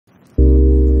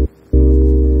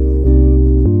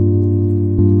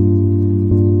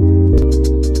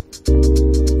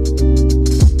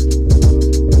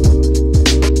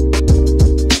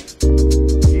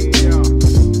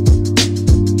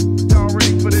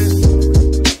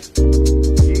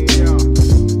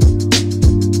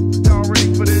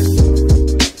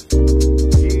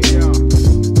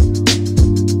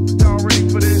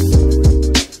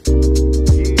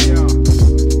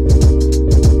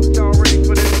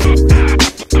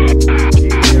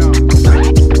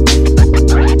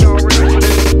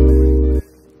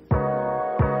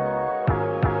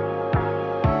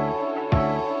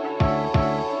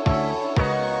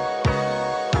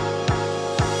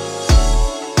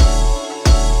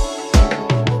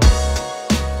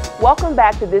Welcome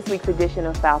back to this week's edition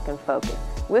of Falcon Focus.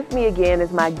 With me again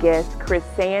is my guest, Chris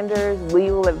Sanders,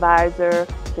 legal advisor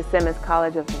to Simmons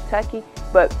College of Kentucky,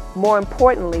 but more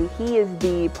importantly, he is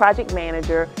the project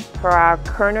manager for our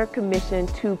Kerner Commission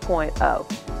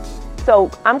 2.0.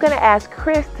 So I'm going to ask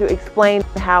Chris to explain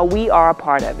how we are a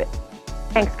part of it.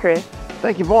 Thanks, Chris.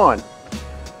 Thank you, Vaughn.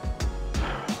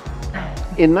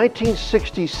 In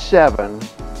 1967,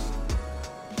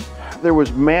 there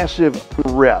was massive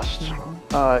unrest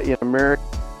in American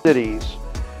cities,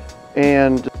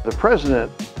 and the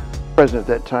president at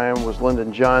that time was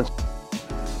Lyndon Johnson.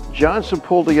 Johnson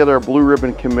pulled together a Blue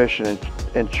Ribbon Commission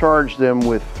and charged them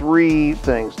with three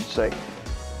things to say: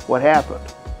 what happened,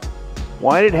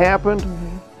 why did it happen,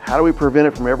 how do we prevent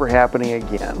it from ever happening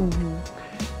again.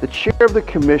 The chair of the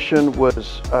commission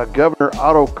was Governor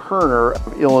Otto Kerner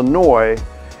of Illinois,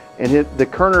 and the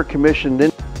Kerner Commission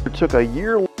then took a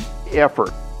year-long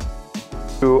effort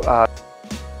to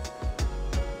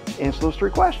answer those three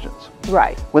questions.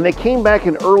 Right. When they came back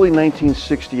in early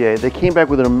 1968, they came back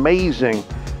with an amazing,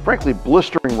 frankly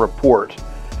blistering report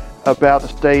about the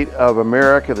state of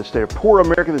America, the state of poor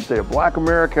America, the state of black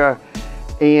America,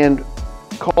 and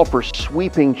called for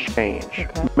sweeping change,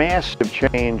 massive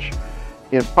change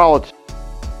in politics,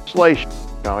 legislation,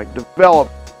 economic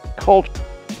development, culture,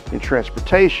 in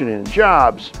transportation, in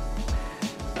jobs.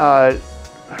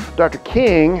 Dr.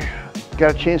 King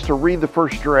got a chance to read the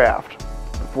first draft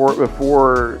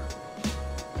before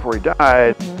he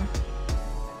died,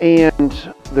 and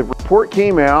the report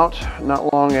came out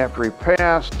not long after he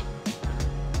passed.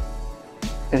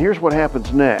 And here's what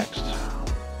happens next.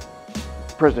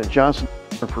 President Johnson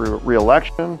for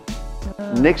re-election,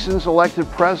 Nixon's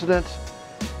elected president,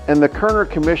 and the Kerner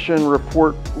Commission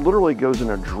report literally goes in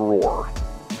a drawer.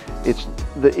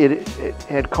 It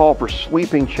had called for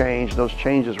sweeping change. Those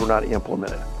changes were not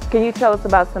implemented. Can you tell us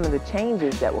about some of the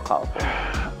changes that were called for?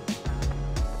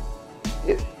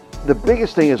 The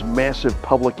biggest thing is massive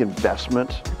public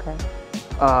investment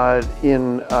to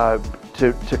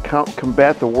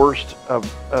combat the worst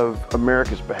of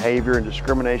America's behavior and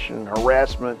discrimination and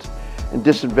harassment and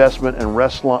disinvestment and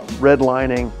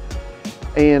redlining.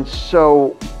 And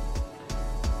so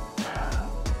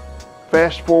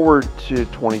fast forward to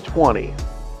 2020.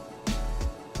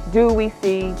 Do we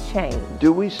see change?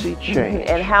 Do we see change?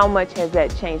 And how much has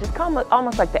that changed? It's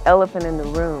almost like the elephant in the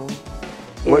room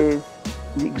is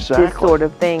this sort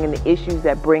of thing and the issues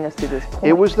that bring us to this point.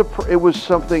 It was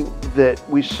something that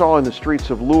we saw in the streets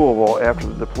of Louisville after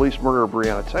the police murder of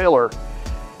Breonna Taylor.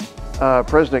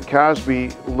 President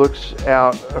Cosby looks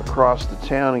out across the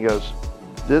town and goes,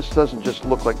 "This doesn't just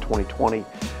look like 2020.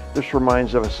 This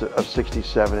reminds us of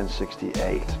 67 and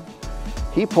 68.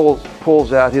 He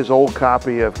pulls out his old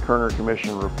copy of Kerner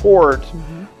Commission report,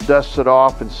 dusts it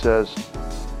off, and says,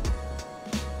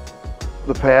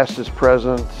 the past is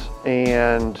present,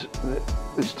 and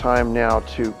it's time now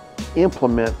to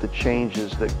implement the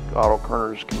changes that Otto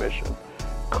Kerner's commission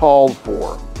called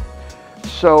for.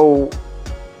 So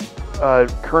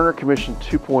Kerner Commission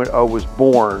 2.0 was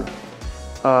born.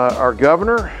 Our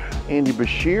governor, Andy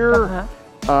Beshear,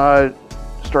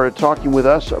 started talking with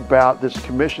us about this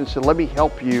commission, said, let me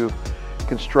help you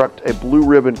construct a Blue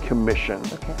Ribbon Commission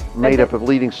made up of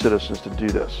leading citizens to do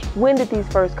this. When did these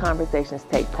first conversations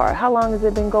take part? How long has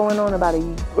it been going on? About a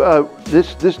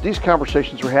year? These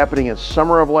conversations were happening in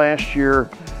summer of last year.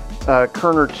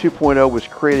 Kerner 2.0 was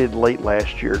created late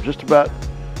last year, just about,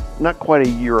 not quite a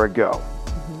year ago.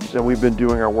 So we've been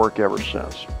doing our work ever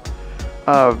since.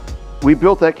 We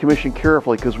built that commission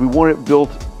carefully because we want it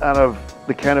built out of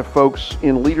the kind of folks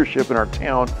in leadership in our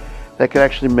town that could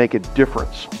actually make a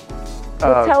difference.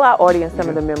 Well, tell our audience some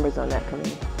of the members on that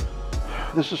committee.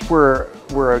 This is where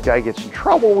a guy gets in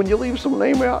trouble when you leave some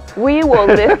name out. We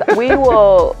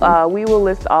will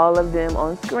list all of them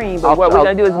on screen, but what we're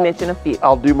going to do is mention a few.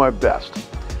 I'll do my best.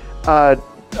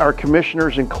 Our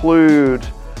commissioners include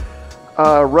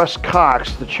Russ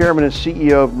Cox, the chairman and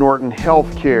CEO of Norton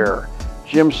Healthcare;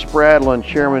 Jim Spradlin,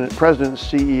 president and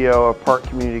CEO of Park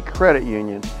Community Credit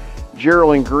Union;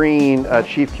 Geraldine Green,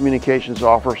 chief communications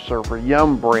officer for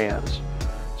Yum Brands;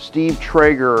 Steve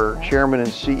Traeger, chairman and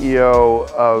CEO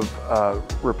of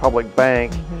Republic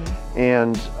Bank;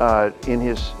 and in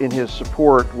his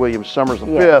support, William Summers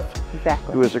V,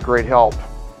 who is a great help;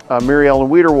 Mary Ellen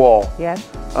Wiederwall,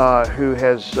 who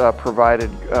has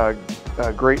provided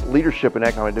great leadership and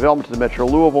economic development to the Metro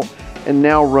Louisville, and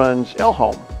now runs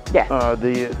Elhome,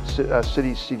 the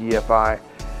city's CDFI.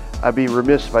 I'd be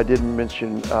remiss if I didn't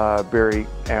mention Barry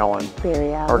Allen,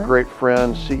 our great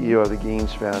friend, CEO of the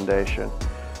Gaines Foundation;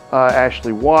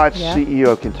 Ashley Watts, CEO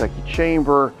of Kentucky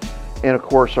Chamber; And of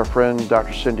course, our friend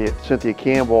Dr. Cynthia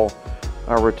Campbell,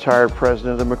 our retired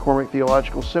president of the McCormick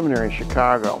Theological Seminary in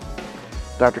Chicago.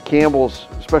 Dr. Campbell's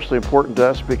especially important to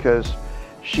us because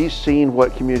she's seen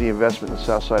what community investment in the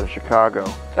south side of Chicago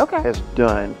has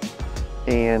done,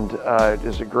 and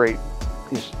is a great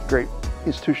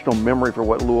institutional memory for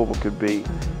what Louisville could be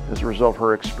as a result of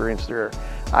her experience there.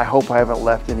 I hope I haven't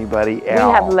left anybody out.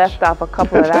 We have left off a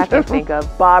couple that I can think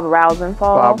of. Bob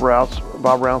Rousenthal.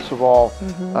 Bob Rousenthal,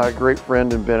 a great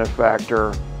friend and benefactor,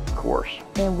 of course.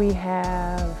 And we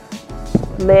have,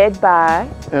 led by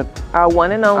our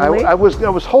one and only. I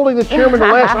was holding the chairman the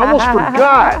last. I almost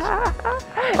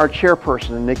forgot. Our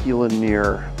chairperson, Nikki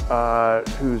Lanier,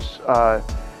 who's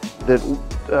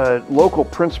the local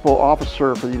principal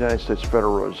officer for the United States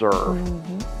Federal Reserve.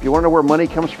 If you want to know where money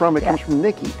comes from, it comes from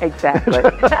Nikki. Exactly.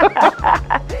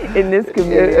 In this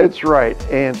community. It's right.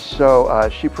 And so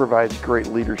she provides great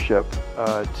leadership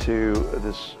to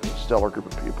this stellar group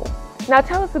of people. Now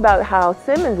tell us about how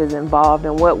Simmons is involved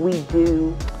and what we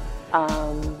do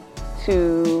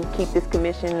to keep this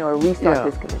commission or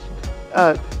restart this commission.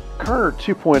 Kerner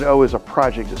 2.0 is a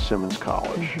project at Simmons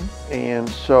College. And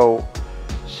so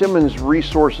Simmons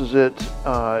resources it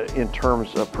in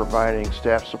terms of providing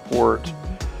staff support,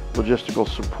 logistical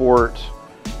support.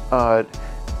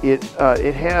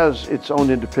 It has its own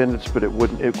independence, but it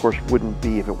wouldn't, of course, wouldn't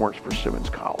be if it weren't for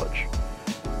Simmons College.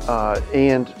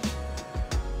 And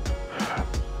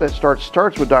that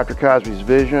starts with Dr. Cosby's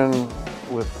vision,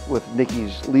 with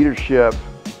Nikki's leadership,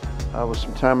 with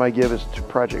some time I give as to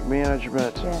project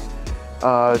management,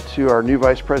 to our new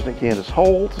Vice President Candace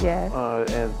Holt,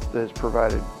 and that's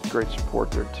provided great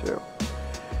support there too.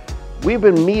 We've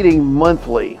been meeting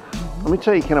monthly. Let me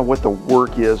tell you kind of what the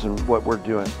work is and what we're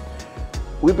doing.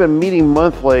 We've been meeting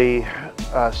monthly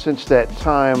since that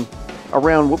time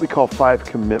around what we call 5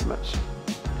 commitments.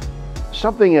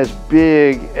 Something as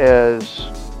big as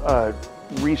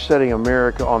resetting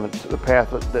America on the path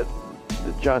that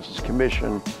Johnson's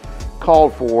commission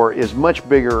called for is much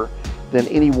bigger than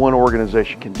any one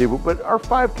organization can do, but our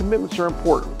 5 commitments are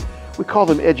important. We call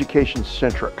them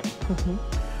education-centric.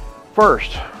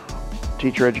 First,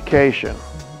 teacher education.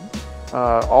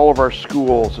 All of our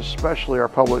schools, especially our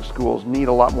public schools, need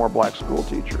a lot more black school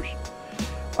teachers.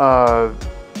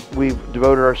 We've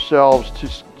devoted ourselves to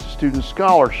student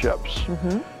scholarships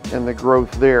and the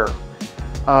growth there.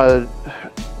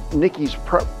 Nikki's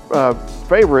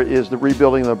favorite is the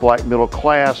rebuilding of the black middle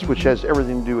class, which has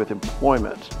everything to do with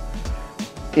employment,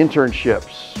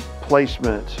 internships,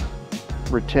 placement,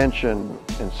 retention,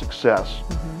 and success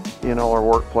in all our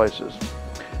workplaces.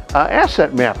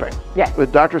 Asset mapping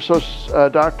with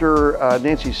Dr.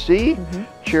 Nancy C.,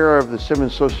 chair of the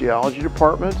Simmons Sociology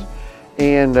Department,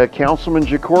 and Councilman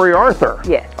Ja'Cory Arthur,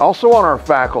 also on our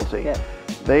faculty.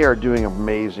 They are doing an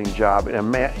amazing job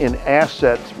in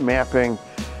asset mapping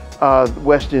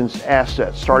West End's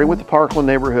assets, starting with the Parkland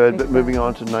neighborhood, but moving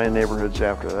on to 9 neighborhoods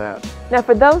after that. Now,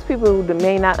 for those people who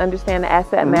may not understand the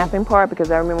asset mapping part, because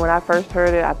I remember when I first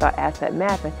heard it, I thought asset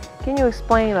mapping. Can you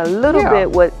explain a little bit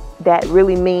what that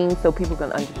really means so people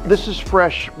can understand? This is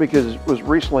fresh because it was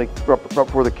recently brought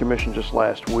before the commission just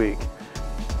last week.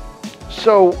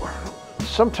 So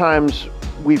sometimes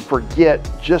we forget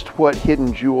just what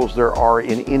hidden jewels there are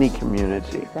in any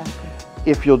community.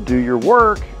 If you'll do your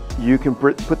work, you can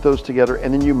put those together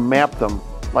and then you map them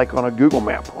like on a Google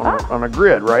map, on a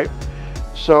grid, right?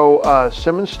 So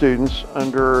Simmons students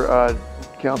under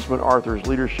Councilman Arthur's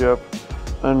leadership,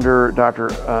 under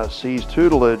Dr. C's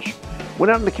tutelage,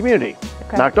 went out in the community,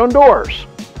 knocked on doors,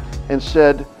 and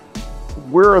said,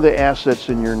 where are the assets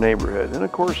in your neighborhood? And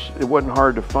of course, it wasn't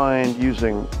hard to find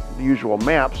using the usual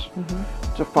maps,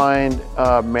 to find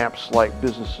maps like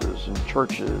businesses and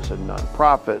churches and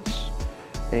nonprofits,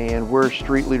 and where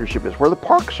street leadership is, where the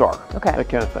parks are, that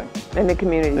kind of thing. And the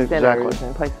community centers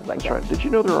and places like that. That's right. Did you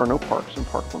know there are no parks in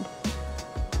Parkland?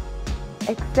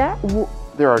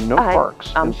 There are no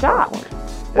parks I'm in shocked.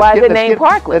 Parkland. Why is it named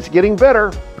Parkland? That's getting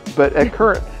better, but at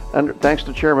current, thanks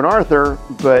to Chairman Arthur,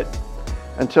 but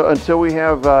until we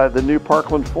have the new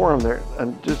Parkland Forum there,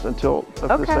 and just until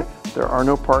this day, there are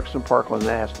no parks in Parkland.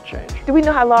 That has to change. Do we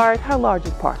know how large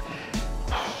is Parkland?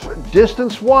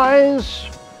 Distance-wise,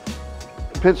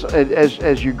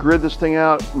 as you grid this thing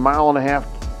out, 1.5 miles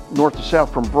north to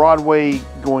south from Broadway,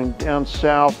 going down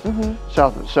south,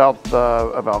 south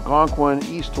of Algonquin,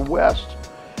 east to west.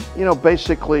 You know,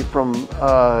 basically from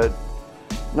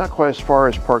not quite as far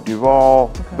as Park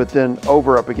Duval, but then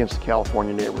over up against the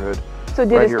California neighborhood. So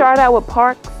did it start out with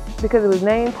parks because it was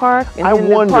named Park, and I then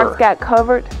wonder. the parks got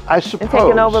covered I suppose. and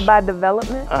taken over by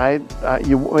development.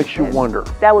 It makes you wonder.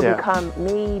 That would become,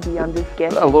 maybe, I'm just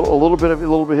guessing. A little bit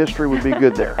of history would be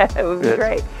good there. It would be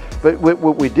great. But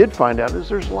what we did find out is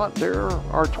there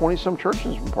are 20-some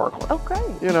churches in Parkland. Okay.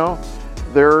 You know,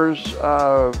 there's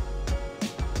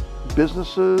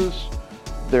businesses,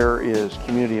 there is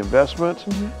community investment,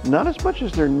 not as much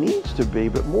as there needs to be,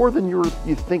 but more than you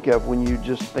think of when you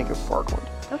just think of Parkland.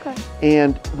 Okay.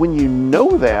 And when you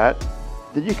know that,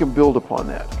 then you can build upon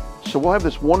that. So we'll have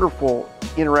this wonderful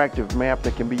interactive map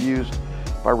that can be used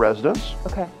by residents,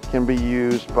 can be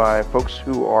used by folks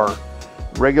who are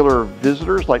regular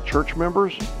visitors like church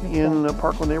members in the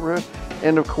Parkland neighborhood,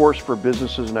 and of course for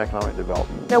businesses and economic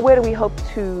development. Now, where do we hope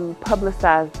to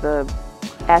publicize the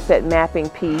asset mapping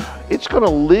piece? It's going to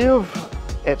live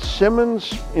at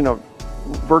Simmons,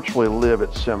 virtually live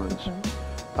at Simmons,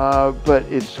 but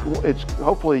it's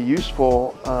hopefully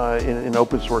useful in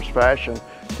open source fashion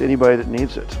to anybody that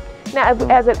needs it. Now,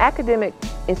 as an academic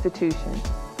institution,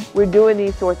 we're doing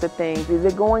these sorts of things. Is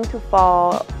it going to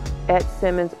fall at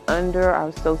Simmons under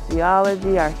our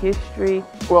sociology, our history,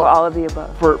 or all of the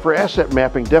above? For asset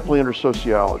mapping, definitely under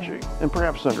sociology, and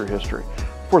perhaps under history.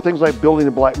 For things like building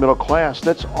the black middle class,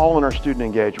 that's all in our student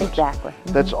engagement. Exactly.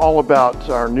 That's all about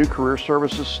our new career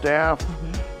services staff.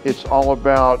 It's all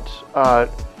about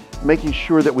making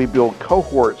sure that we build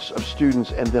cohorts of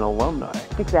students and then alumni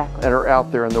that are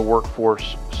out there in the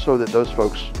workforce, so that those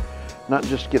folks not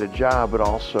just get a job, but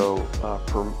also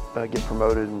get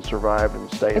promoted and survive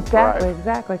and stay and thrive.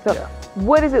 Exactly. So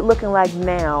what is it looking like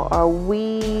now?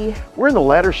 We're in the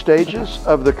latter stages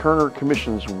of the Kerner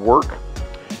Commission's work.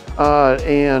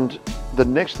 And the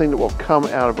next thing that will come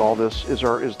out of all this is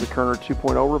the Kerner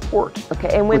 2.0 report.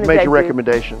 Okay, and when with major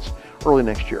recommendations early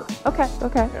next year. Okay.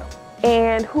 Yeah.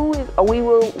 And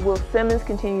will Simmons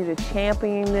continue to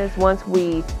champion this once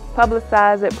we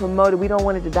publicize it, promote it? We don't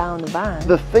want it to die on the vine.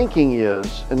 The thinking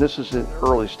is, and this is in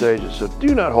early stages, so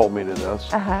do not hold me to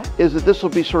this, is that this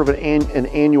will be sort of an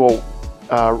annual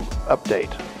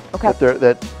update. Okay.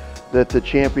 That the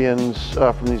champions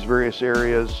from these various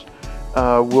areas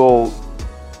will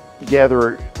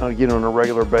gather on a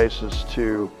regular basis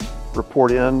to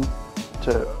report in,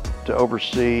 to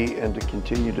oversee, and to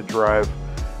continue to drive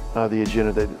the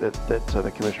agenda that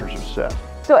the commissioners have set.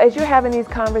 So as you're having these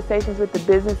conversations with the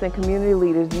business and community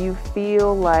leaders, do you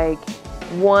feel like,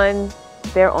 one,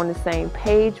 they're on the same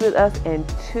page with us, and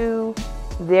two,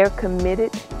 they're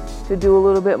committed to do a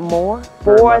little bit more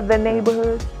for the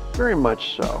neighborhood? Very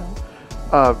much so.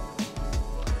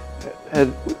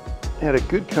 Had a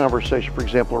good conversation, for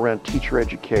example, around teacher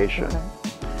education.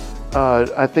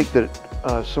 I think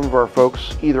that some of our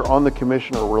folks, either on the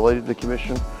commission or related to the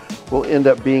commission, will end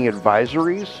up being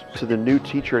advisories to the new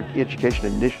teacher education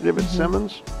initiative at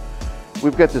Simmons.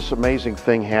 We've got this amazing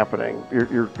thing happening.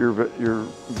 Your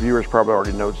viewers probably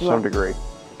already know to some degree.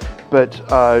 But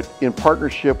in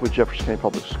partnership with Jefferson County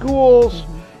Public Schools,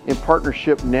 in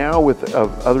partnership now with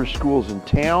other schools in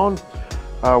town,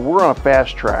 we're on a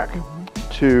fast track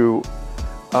to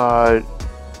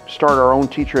start our own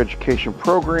teacher education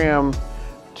program,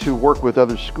 to work with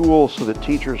other schools so that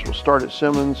teachers will start at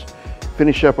Simmons,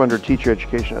 finish up under teacher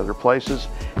education at other places,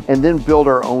 and then build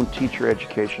our own teacher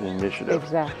education initiative.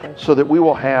 Exactly. So that we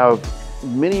will have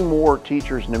many more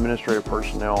teachers and administrative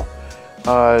personnel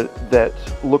that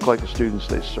look like the students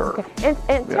they serve. Okay.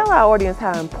 And tell our audience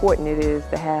how important it is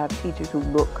to have teachers who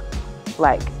look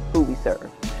like who we serve.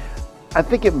 I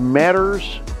think it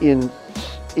matters in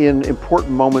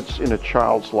important moments in a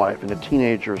child's life, in a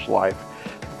teenager's life.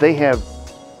 They have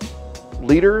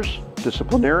leaders,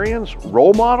 disciplinarians,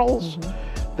 role models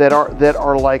that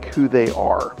are like who they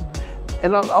are.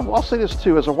 And I'll say this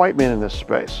too, as a white man in this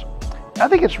space, I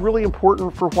think it's really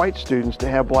important for white students to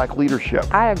have black leadership.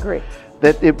 I agree.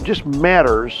 That it just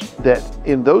matters that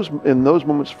in those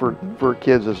moments for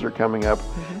kids as they're coming up,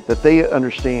 that they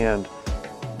understand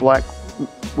black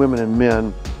women and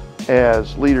men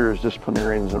as leaders,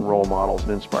 disciplinarians, and role models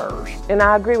and inspirers. And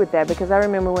I agree with that, because I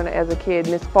remember when, as a kid,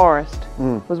 Miss Forrest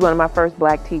was one of my first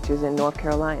black teachers in North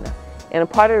Carolina. And a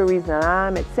part of the reason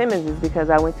I'm at Simmons is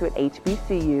because I went to an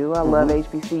HBCU. I love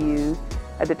HBCUs.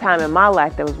 At the time in my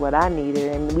life, that was what I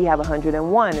needed, and we have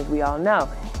 101, as we all know.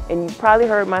 And you've probably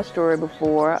heard my story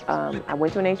before. I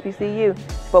went to an HBCU,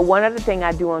 but one other thing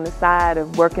I do on the side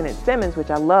of working at Simmons,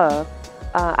 which I love,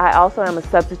 I also am a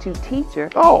substitute teacher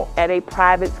at a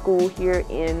private school here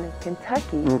in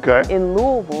Kentucky, in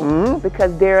Louisville,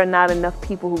 because there are not enough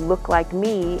people who look like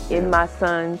me in my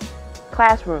son's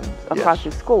classrooms across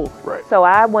the school. Right. So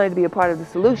I wanted to be a part of the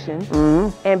solution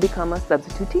and become a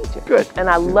substitute teacher. Good. And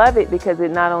I love it because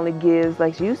it not only gives,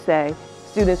 like you say,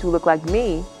 students who look like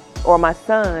me or my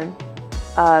son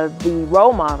the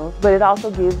role models, but it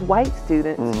also gives white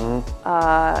students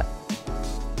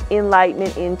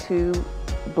enlightenment into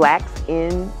blacks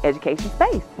in education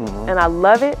space. And I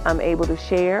love it. I'm able to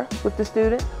share with the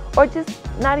students, or just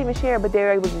not even share, but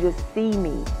they're able to just see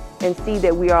me and see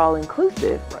that we are all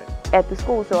inclusive at the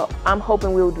school. So I'm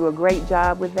hoping we'll do a great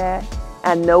job with that.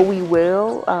 I know we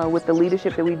will with the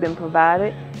leadership that we've been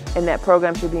provided, and that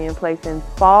program should be in place in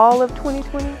fall of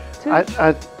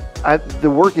 2022. The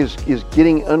work is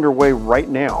getting underway right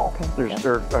now. Okay.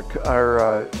 There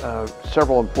are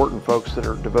several important folks that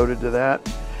are devoted to that.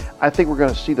 I think we're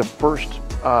going to see the first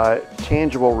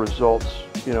tangible results,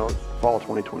 fall of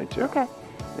 2022. Okay.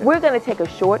 Yeah. We're going to take a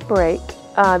short break.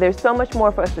 There's so much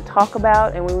more for us to talk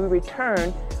about, and when we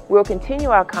return, we'll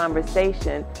continue our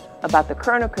conversation about the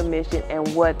Kerner Commission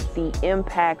and what the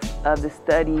impacts of the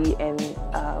study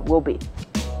will be.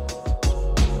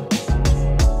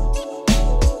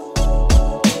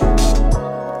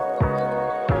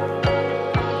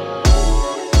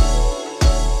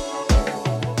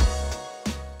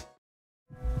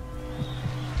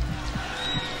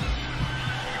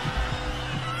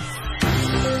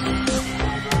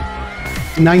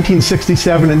 In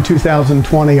 1967 and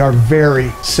 2020 are very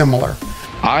similar.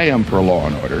 I am for law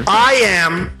and order. I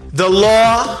am the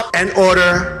law and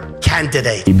order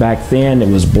candidate. Back then it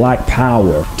was Black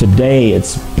Power. Today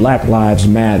it's Black Lives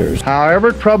Matter.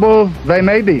 However troubled they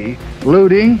may be,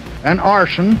 looting and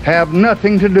arson have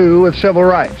nothing to do with civil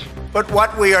rights. But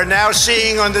what we are now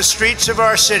seeing on the streets of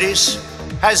our cities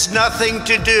has nothing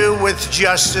to do with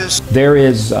justice. There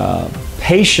is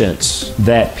patience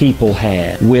that people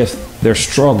had with their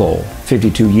struggle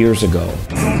 52 years ago.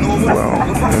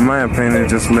 Well, in my opinion, it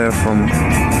just left from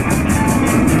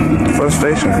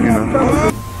frustration,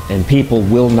 And people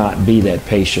will not be that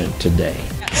patient today.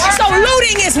 So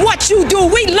looting is what you do.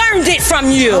 We learned it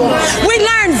from you. We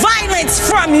learned violence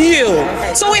from you.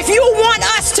 So if you want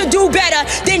us to do better,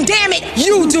 then damn it,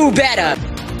 you do better.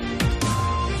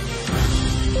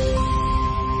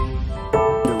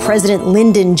 President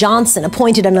Lyndon Johnson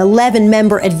appointed an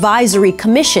 11-member advisory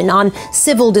commission on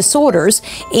civil disorders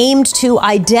aimed to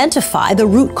identify the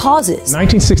root causes. In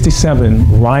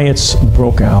 1967, riots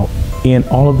broke out in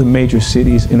all of the major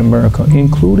cities in America,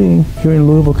 including here in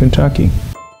Louisville, Kentucky.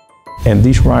 And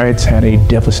these riots had a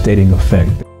devastating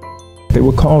effect. They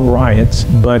were called riots,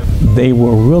 but they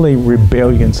were really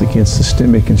rebellions against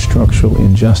systemic and structural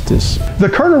injustice. The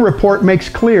Kerner report makes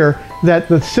clear that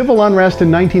the civil unrest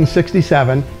in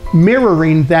 1967,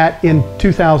 mirroring that in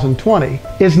 2020,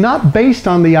 is not based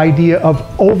on the idea of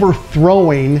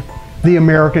overthrowing the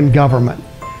American government.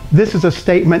 This is a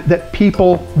statement that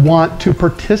people want to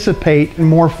participate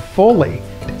more fully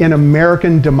in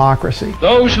American democracy.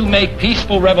 Those who make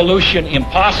peaceful revolution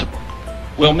impossible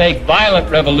will make violent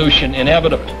revolution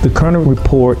inevitable. The Kerner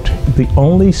Report, the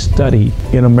only study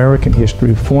in American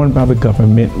history formed by the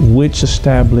government which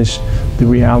established the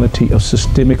reality of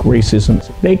systemic racism.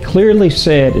 They clearly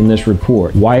said in this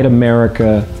report, white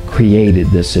America created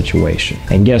this situation.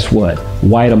 And guess what?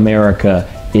 White America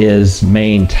is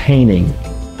maintaining.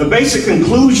 The basic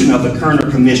conclusion of the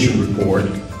Kerner Commission report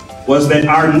was that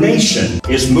our nation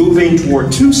is moving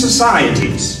toward two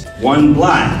societies, one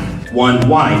black, one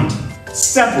white,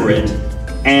 separate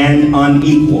and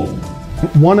unequal.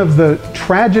 One of the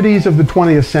tragedies of the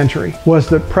 20th century was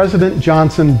that President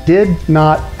Johnson did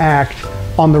not act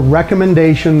on the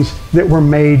recommendations that were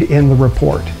made in the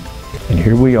report. And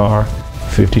here we are,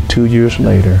 52 years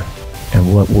later,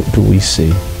 and what do we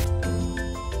see?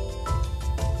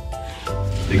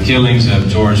 The killings of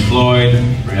George Floyd,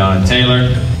 Breonna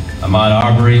Taylor, Ahmaud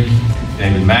Arbery,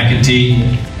 David McAtee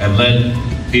have led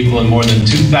people in more than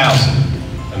 2,000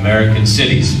 American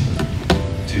cities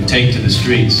to take to the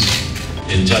streets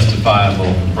in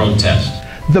justifiable protest.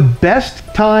 The best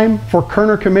time for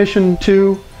Kerner Commission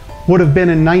 2 would have been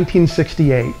in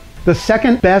 1968. The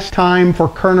second best time for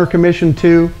Kerner Commission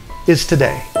 2 is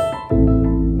today.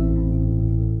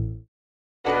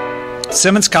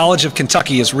 Simmons College of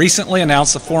Kentucky has recently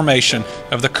announced the formation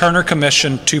of the Kerner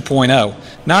Commission 2.0,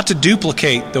 not to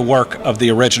duplicate the work of the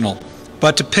original,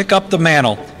 but to pick up the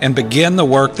mantle and begin the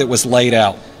work that was laid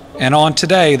out. And on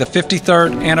today, the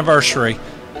 53rd anniversary,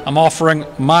 I'm offering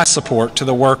my support to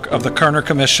the work of the Kerner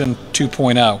Commission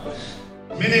 2.0.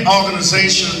 Many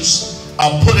organizations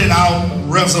are putting out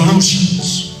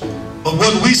resolutions, but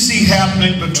what we see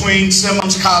happening between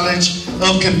Simmons College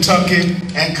of Kentucky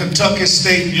and Kentucky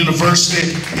State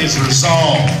University is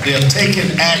resolved. They're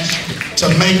taking action to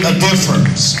make a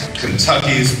difference.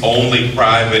 Kentucky's only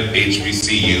private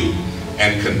HBCU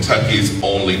and Kentucky's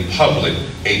only public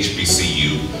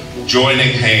HBCU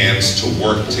joining hands to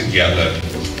work together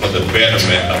for the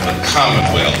betterment of the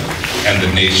Commonwealth and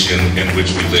the nation in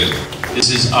which we live. This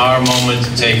is our moment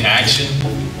to take action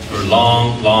for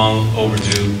long, long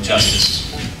overdue justice.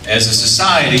 As a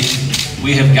society,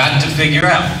 we have got to figure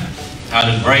out how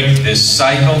to break this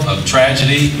cycle of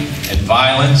tragedy and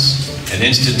violence and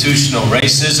institutional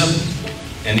racism,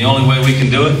 and the only way we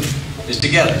can do it is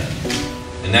together.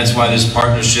 And that's why this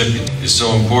partnership is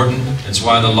so important. That's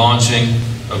why the launching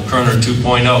of Kerner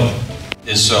 2.0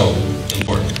 is so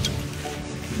important.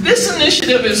 This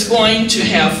initiative is going to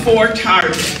have 4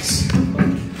 targets.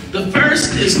 The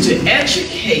first is to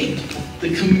educate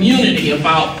the community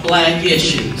about Black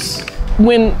issues.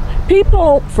 When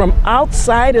people from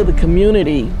outside of the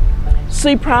community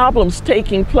see problems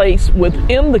taking place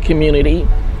within the community,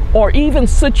 or even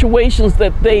situations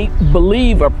that they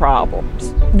believe are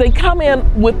problems, they come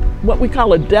in with what we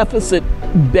call a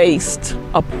deficit-based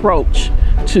approach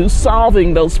to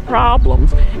solving those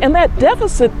problems. And that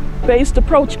deficit-based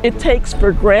approach, it takes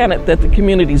for granted that the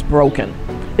community's broken.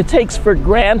 It takes for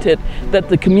granted that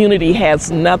the community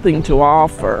has nothing to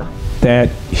offer. That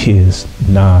is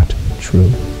not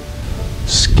true.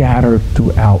 Scattered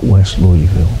throughout West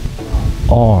Louisville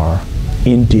are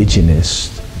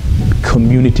indigenous,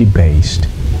 community-based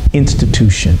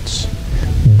institutions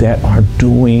that are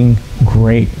doing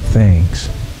great things.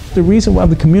 The reason why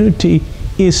the community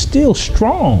is still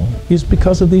strong is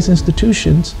because of these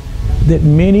institutions that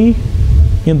many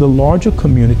in the larger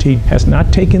community has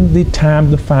not taken the time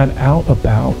to find out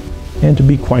about, and to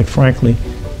be quite frankly,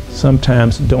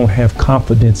 sometimes don't have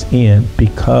confidence in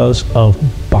because of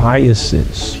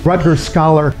biases. Rutgers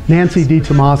scholar Nancy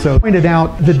DiTomaso pointed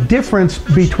out the difference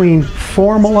between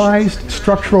formalized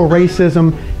structural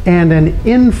racism and an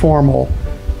informal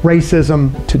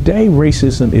racism. Today,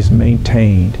 racism is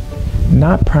maintained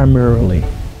not primarily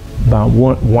by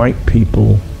what white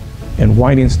people and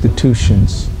white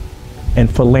institutions and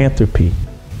philanthropy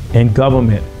and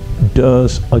government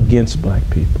does against Black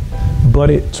people, but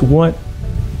it's what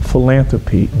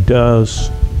philanthropy does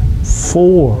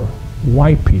for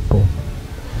white people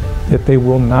that they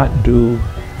will not do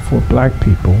for Black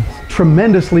people.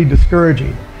 Tremendously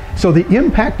discouraging. So the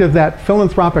impact of that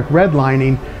philanthropic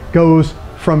redlining goes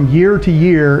from year to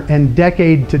year and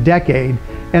decade to decade,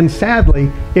 and sadly,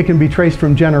 it can be traced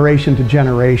from generation to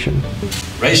generation.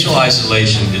 Racial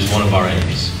isolation is one of our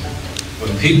enemies.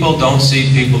 When people don't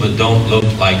see people that don't look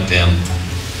like them,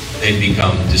 they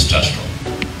become distrustful.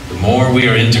 The more we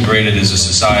are integrated as a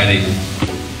society,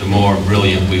 the more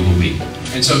brilliant we will be.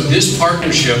 And so this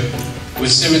partnership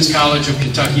with Simmons College of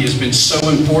Kentucky has been so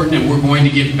important, and we're going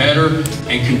to get better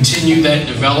and continue that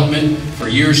development for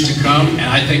years to come. And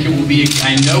I think it will be,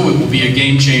 I know it will be a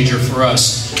game changer for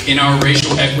us in our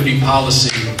racial equity policy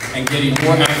and getting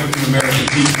more African American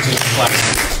teachers into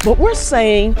classes. But we're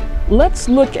saying, let's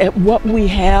look at what we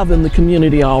have in the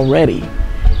community already.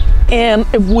 And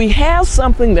if we have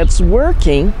something that's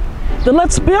working, then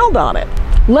let's build on it.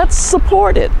 Let's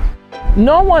support it.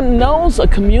 No one knows a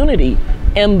community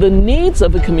and the needs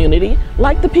of a community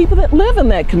like the people that live in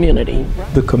that community.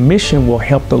 The commission will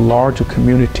help the larger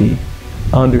community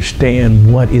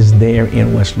understand what is there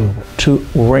in West Louisville, to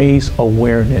raise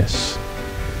awareness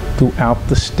throughout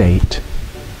the state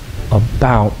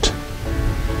about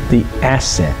the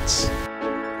assets.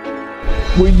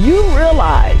 Will you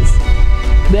realize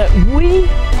that we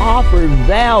offer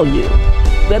value,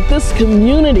 that this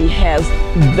community has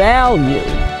value,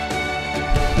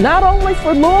 not only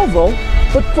for Louisville,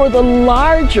 but for the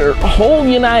larger whole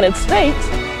United States?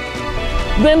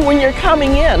 Then when you're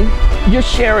coming in, you're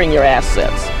sharing your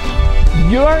assets.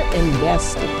 You're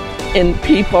investing in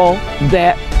people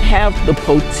that have the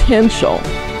potential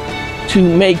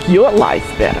to make your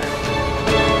life better.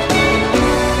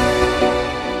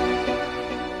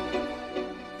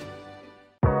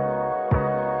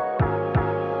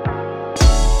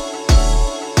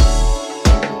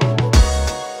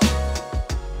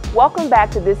 Welcome back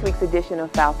to this week's edition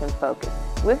of Falcon Focus.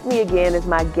 With me again is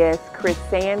my guest, Chris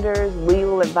Sanders,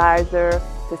 legal advisor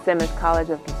to Simmons College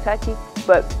of Kentucky,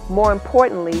 but more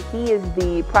importantly, he is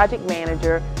the project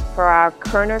manager for our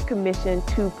Kerner Commission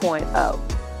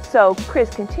 2.0. So, Chris,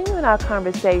 continuing our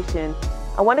conversation,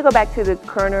 I want to go back to the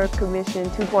Kerner Commission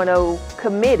 2.0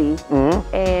 committee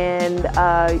and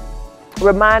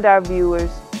remind our viewers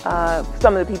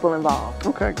some of the people involved.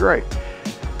 Okay, great.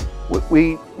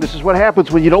 This is what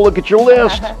happens when you don't look at your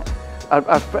list.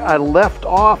 I left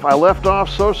off,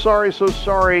 so sorry.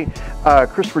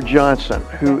 Christopher Johnson,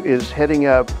 who is heading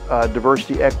up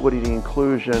Diversity, Equity, and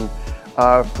Inclusion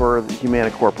for the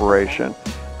Humana Corporation,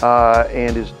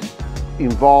 and is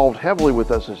involved heavily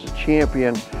with us as a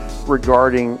champion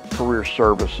regarding career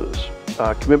services.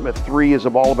 Commitment 3 is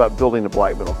all about building the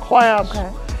Black middle class,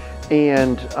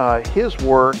 and his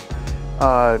work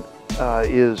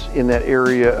is in that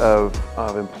area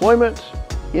of employment,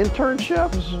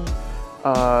 internships,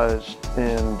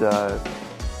 and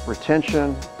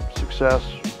retention, success,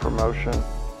 promotion.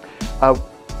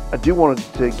 I do want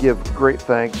to give great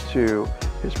thanks to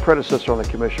his predecessor on the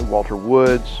commission, Walter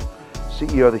Woods,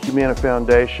 CEO of the Humana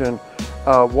Foundation.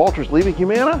 Walter's leaving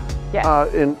Humana,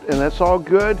 and that's all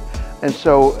good. And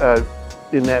so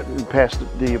in that, we passed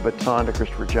the baton to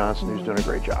Christopher Johnson, who's doing a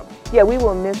great job. Yeah, we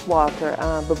will miss Walter,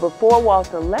 but before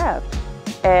Walter left,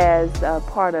 as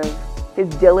part of his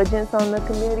diligence on the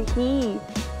committee, he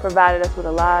provided us with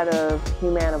a lot of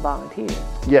Humana volunteers.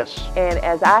 Yes. And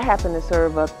as I happen to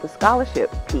serve up the scholarship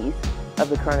piece of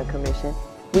the Kerner Commission,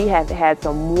 we have had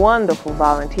some wonderful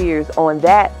volunteers on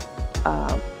that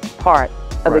part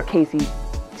of the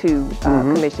KC2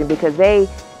 Commission, because they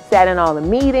sat in all the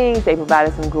meetings, they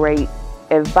provided some great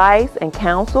advice and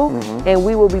counsel, and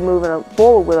we will be moving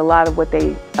forward with a lot of what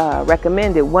they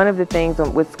recommended. One of the things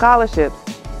with scholarships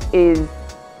is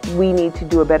we need to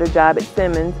do a better job at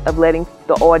Simmons of letting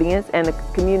the audience and the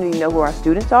community know who our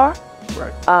students are.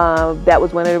 That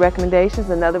was one of the recommendations.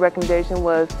 Another recommendation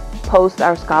was post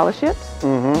our scholarships,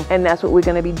 and that's what we're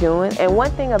going to be doing. And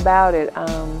one thing about it,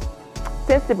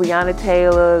 since the Breonna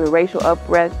Taylor, the racial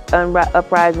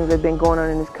uprisings have been going on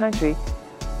in this country,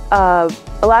 a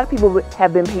lot of people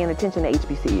have been paying attention to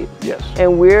HBCUs. Yes.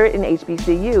 And we're in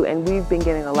HBCU, and we've been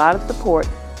getting a lot of support.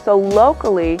 So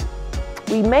locally,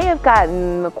 we may have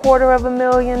gotten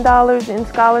 $250,000 in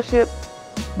scholarships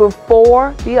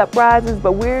before the uprisings,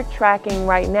 but we're tracking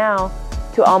right now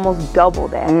to almost double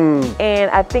that.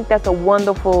 And I think that's a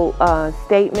wonderful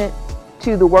statement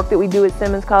to the work that we do at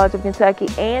Simmons College of Kentucky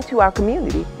and to our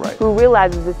community, who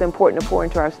realizes it's important to pour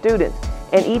into our students.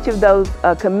 And each of those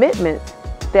commitments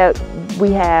that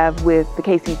we have with the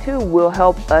KC2 will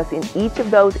help us in each of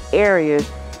those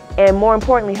areas, and more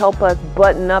importantly, help us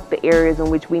button up the areas in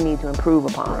which we need to improve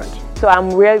upon. So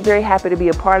I'm really very happy to be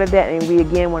a part of that, and we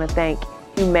again want to thank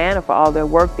Humana for all their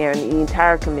work there and the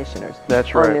entire commissioners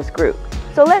on this group.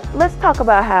 So let's talk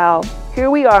about how here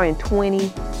we are in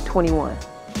 2021,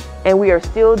 and we are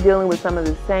still dealing with some of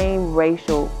the same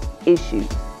racial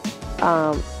issues.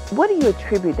 What do you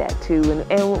attribute that to,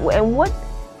 and what?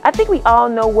 I think we all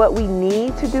know what we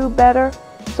need to do better,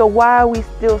 so why are we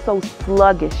still so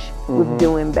sluggish with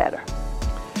doing better?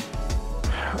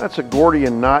 That's a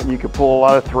Gordian knot, and you could pull a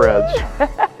lot of threads,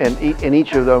 and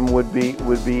each of them would be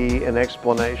an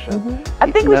explanation.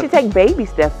 I think we should take baby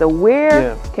steps. So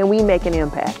where can we make an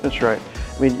impact? That's right.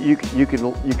 I mean, you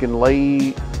can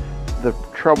lay the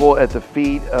trouble at the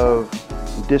feet of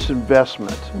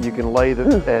disinvestment. You can lay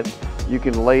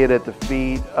it at the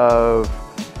feet of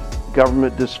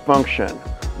government dysfunction.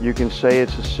 You can say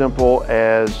it's as simple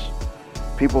as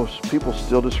people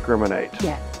still discriminate.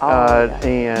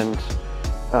 And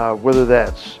whether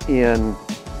that's in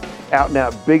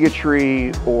out-and-out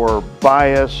bigotry or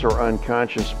bias or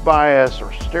unconscious bias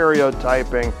or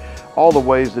stereotyping, all the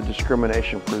ways that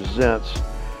discrimination presents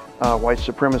white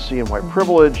supremacy and white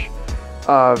privilege,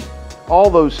 all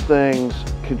those things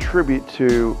contribute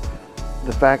to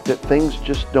the fact that things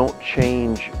just don't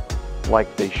change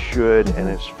like they should and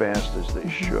as fast as they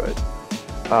should.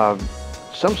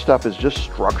 Some stuff is just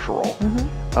structural.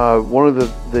 One of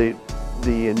the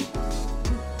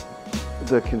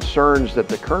concerns that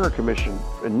the Kerner Commission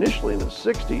initially in the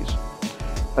 60s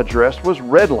addressed was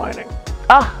redlining,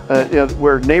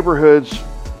 where neighborhoods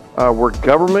were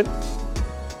government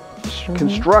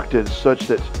constructed such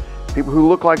that people who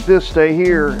look like this stay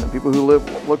here, and people who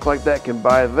look like that can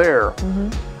buy there.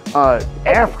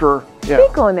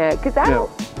 Speak on that, because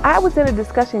I was in a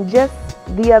discussion just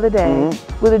the other day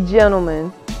with a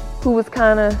gentleman who was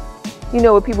kind of,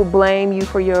 where people blame you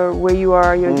for where you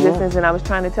are, your existence, and I was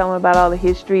trying to tell him about all the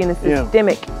history and the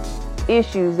systemic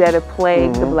issues that have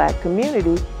plagued the Black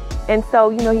community. And so,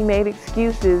 he made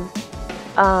excuses,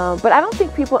 but I don't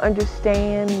think people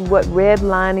understand what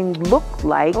redlining looked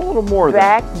like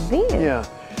back then.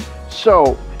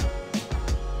 So,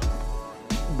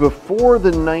 before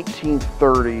the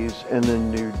 1930s and the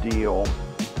New Deal,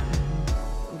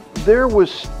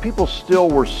 people still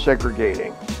were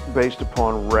segregating based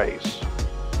upon race,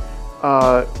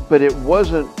 but it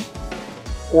wasn't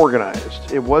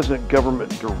organized. It wasn't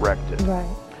government directed.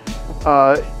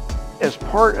 as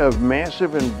part of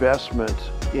massive investment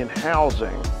in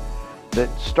housing that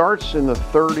starts in the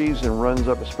 30s and runs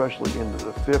up especially into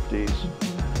the 50s,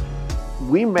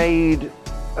 we made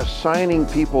assigning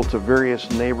people to various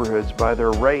neighborhoods by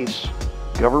their race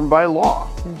governed by law.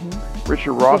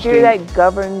 Richard Rothstein. Did you hear that?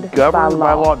 Governed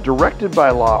by law. Directed by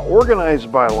law, organized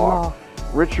by law.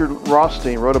 Richard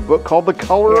Rothstein wrote a book called The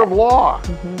Color of Law.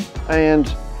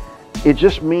 And it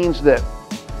just means that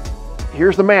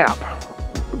here's the map.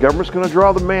 The government's going to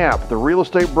draw the map. The real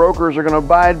estate brokers are going to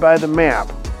abide by the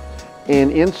map.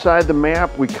 And inside the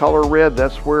map, we color red.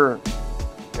 That's where,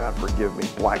 God forgive me,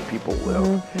 black people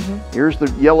live. Here's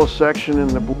the yellow section and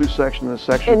the blue section and the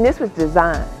section. And this was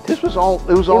designed. This was all,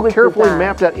 it was all carefully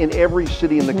mapped out in every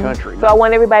city in the country. So I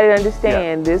want everybody to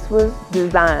understand this was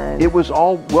designed. It was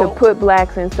all, to put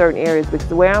blacks in certain areas,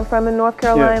 because where I'm from in North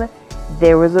Carolina,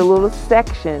 there was a little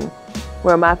section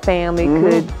where my family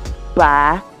could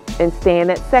buy and stay in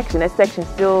that section. That section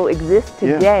still exists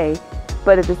today,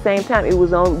 but at the same time, it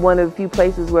was on one of the few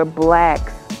places where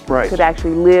blacks could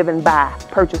actually live and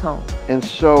purchase homes. And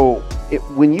so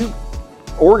when you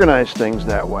organize things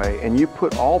that way and you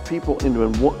put all people into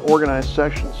organized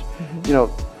sections, you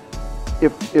know,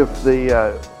 if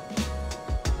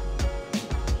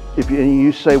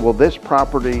you say, well, this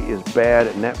property is bad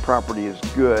and that property is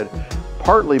good,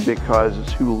 partly because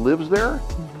it's who lives there,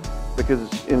 because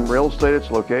it's in real estate, it's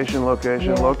location,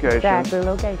 location, location. Exactly,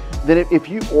 location. Then if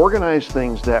you organize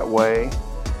things that way,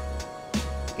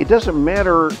 it doesn't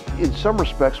matter in some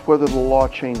respects whether the law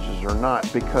changes or not,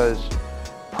 because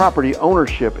property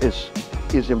ownership is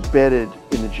embedded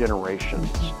in the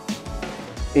generations.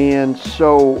 And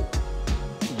so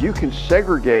you can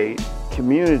segregate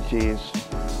communities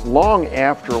long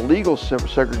after legal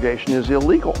segregation is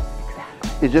illegal.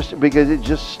 It just, because it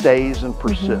just stays and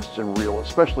persists in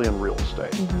especially in real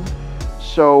estate.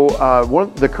 So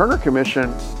the Kerner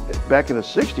Commission back in the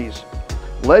 60s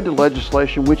led to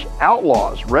legislation which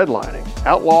outlaws redlining,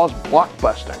 outlaws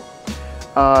blockbusting.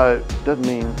 Doesn't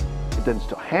mean it doesn't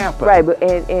still happen. Right, but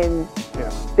and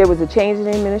there was a change in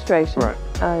administration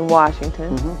in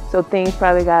Washington, so things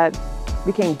probably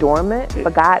became dormant,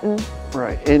 forgotten.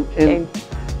 Right, and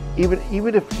even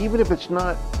if it's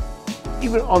not,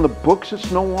 even on the books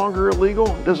it's no longer illegal,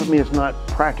 it doesn't mean it's not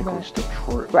practically still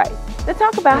true. Right. Let's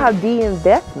talk about how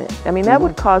de-investment, I mean, that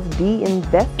would cause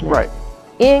de-investment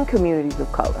in communities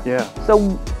of color.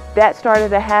 So that started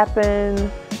to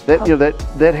happen.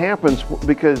 That happens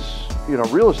because, you know,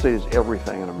 real estate is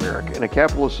everything in America. In a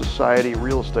capitalist society,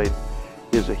 real estate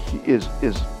is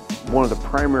one of the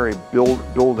primary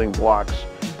building blocks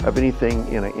of anything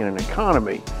in an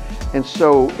economy. And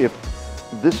so if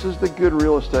this is the good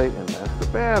real estate and that's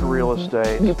the bad real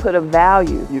estate, you put a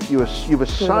value. You've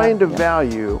assigned a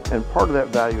value, and part of that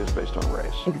value is based on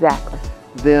race. Exactly.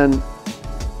 Then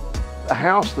a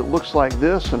house that looks like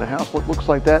this and a house that looks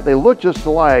like that, they look just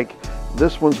alike.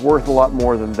 This one's worth a lot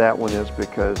more than that one is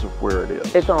because of where it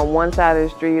is. It's on one side of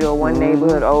the street or one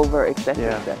neighborhood over,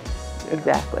 etc.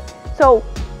 Exactly. So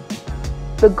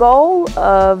the goal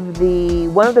of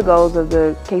one of the goals of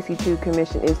the KC2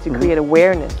 Commission is to create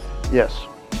awareness. Yes.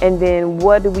 And then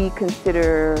what do we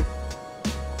consider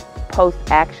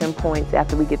post-action points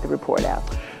after we get the report out?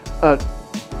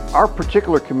 Our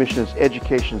particular commission is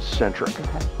education-centric,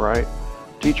 right?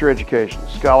 Teacher education,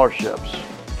 scholarships,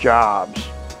 jobs,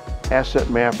 asset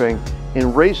mapping,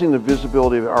 and raising the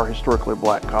visibility of our historically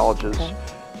black colleges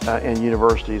and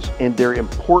universities and their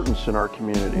importance in our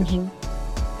communities.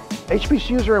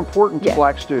 HBCUs are important to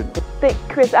black students.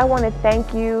 Chris, I want to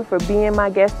thank you for being my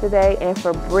guest today and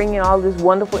for bringing all this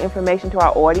wonderful information to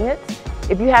our audience.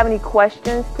 If you have any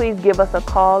questions, please give us a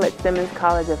call at Simmons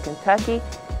College of Kentucky.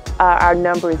 Our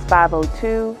number is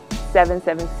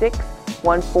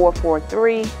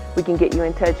 502-776-1443. We can get you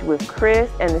in touch with Chris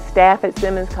and the staff at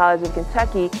Simmons College of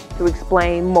Kentucky to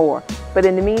explain more. But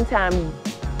in the meantime,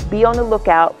 be on the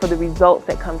lookout for the results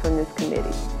that come from this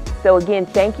committee. So again,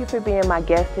 thank you for being my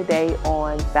guest today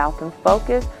on Falcon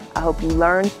Focus. I hope you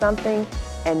learned something,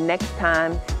 and next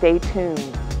time, stay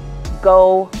tuned.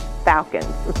 Go Falcons.